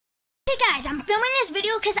Okay guys, I'm filming this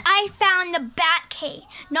video because I found the Bat Cave.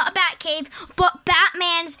 Not a Bat Cave, but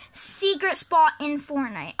Batman's secret spot in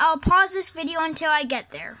Fortnite. I'll pause this video until I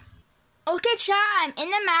get there. Okay chat, I'm in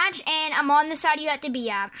the match and I'm on the side you have to be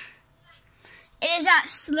at. It is at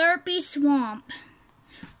Slurpy Swamp.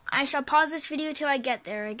 I shall pause this video till I get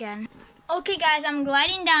there again. Okay guys, I'm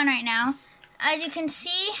gliding down right now. As you can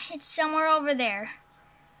see, it's somewhere over there.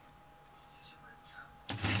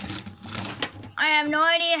 I have no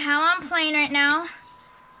idea how I'm playing right now.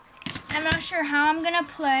 I'm not sure how I'm gonna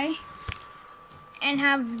play and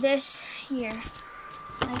have this here,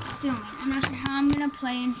 like filming. I'm not sure how I'm gonna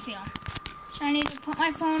play and film. So I need to put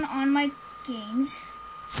my phone on my games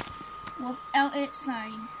without it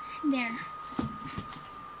sliding. There.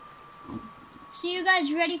 So you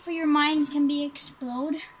guys ready for your minds can be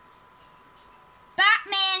explode?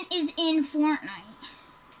 Batman is in Fortnite,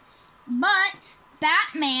 but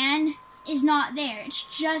Batman is not there. It's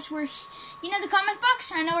just where, you know the comic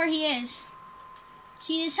books? I know where he is.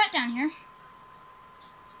 See this hut down here?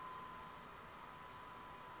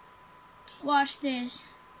 Watch this.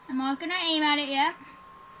 I'm not gonna aim at it yet.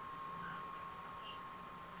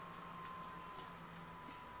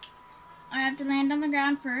 I have to land on the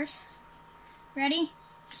ground first. Ready?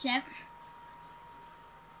 Set.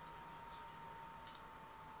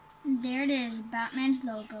 There it is, Batman's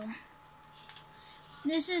logo.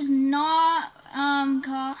 This is not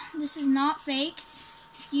fake.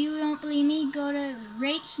 If you don't believe me, go to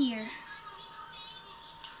right here.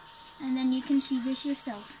 And then you can see this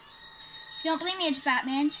yourself. If you don't believe me, it's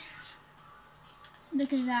Batman's.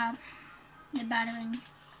 Look at that. The battering.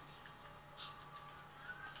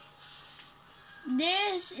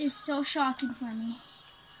 This is so shocking for me.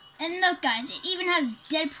 And look guys, it even has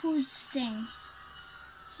Deadpool's thing.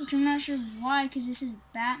 Which I'm not sure why, because this is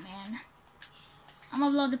Batman. I'm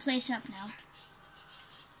gonna blow the place up now.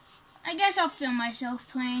 I guess I'll film myself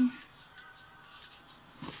playing.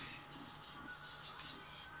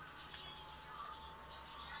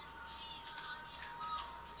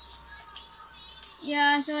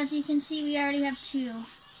 Yeah, so as you can see, we already have two.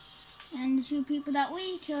 And the two people that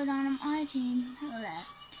we killed on my team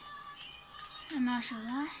left. I'm not sure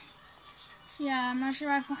why. So yeah, I'm not sure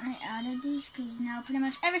why Fortnite added these, because now pretty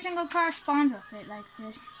much every single car spawns with it like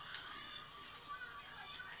this.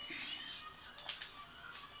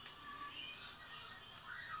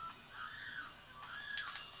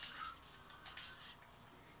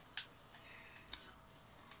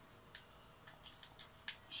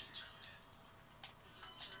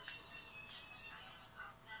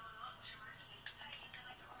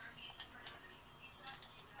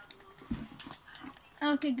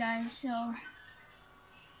 Okay guys, so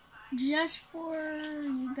just for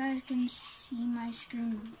you guys can see my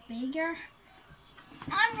screen bigger,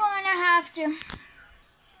 I'm going to have to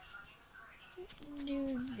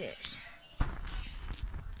do this.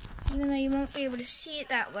 Even though you won't be able to see it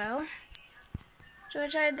that well. So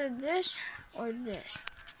it's either this or this.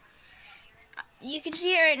 You can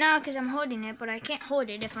see it right now because I'm holding it, but I can't hold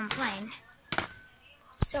it if I'm playing.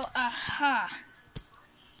 So, aha.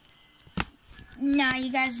 Nah,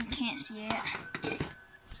 you guys can't see it.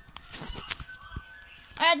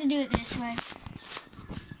 I had to do it this way.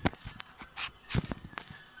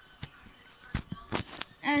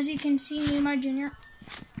 As you can see, Neymar Jr.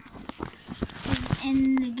 is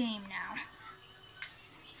in the game now.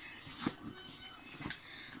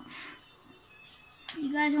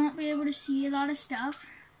 You guys won't be able to see a lot of stuff,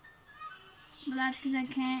 but that's because I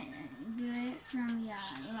can't do it from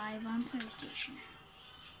live on PlayStation.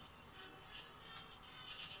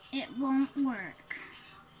 It won't work.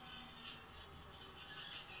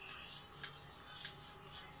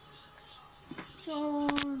 So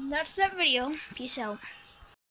that's that video. Peace out.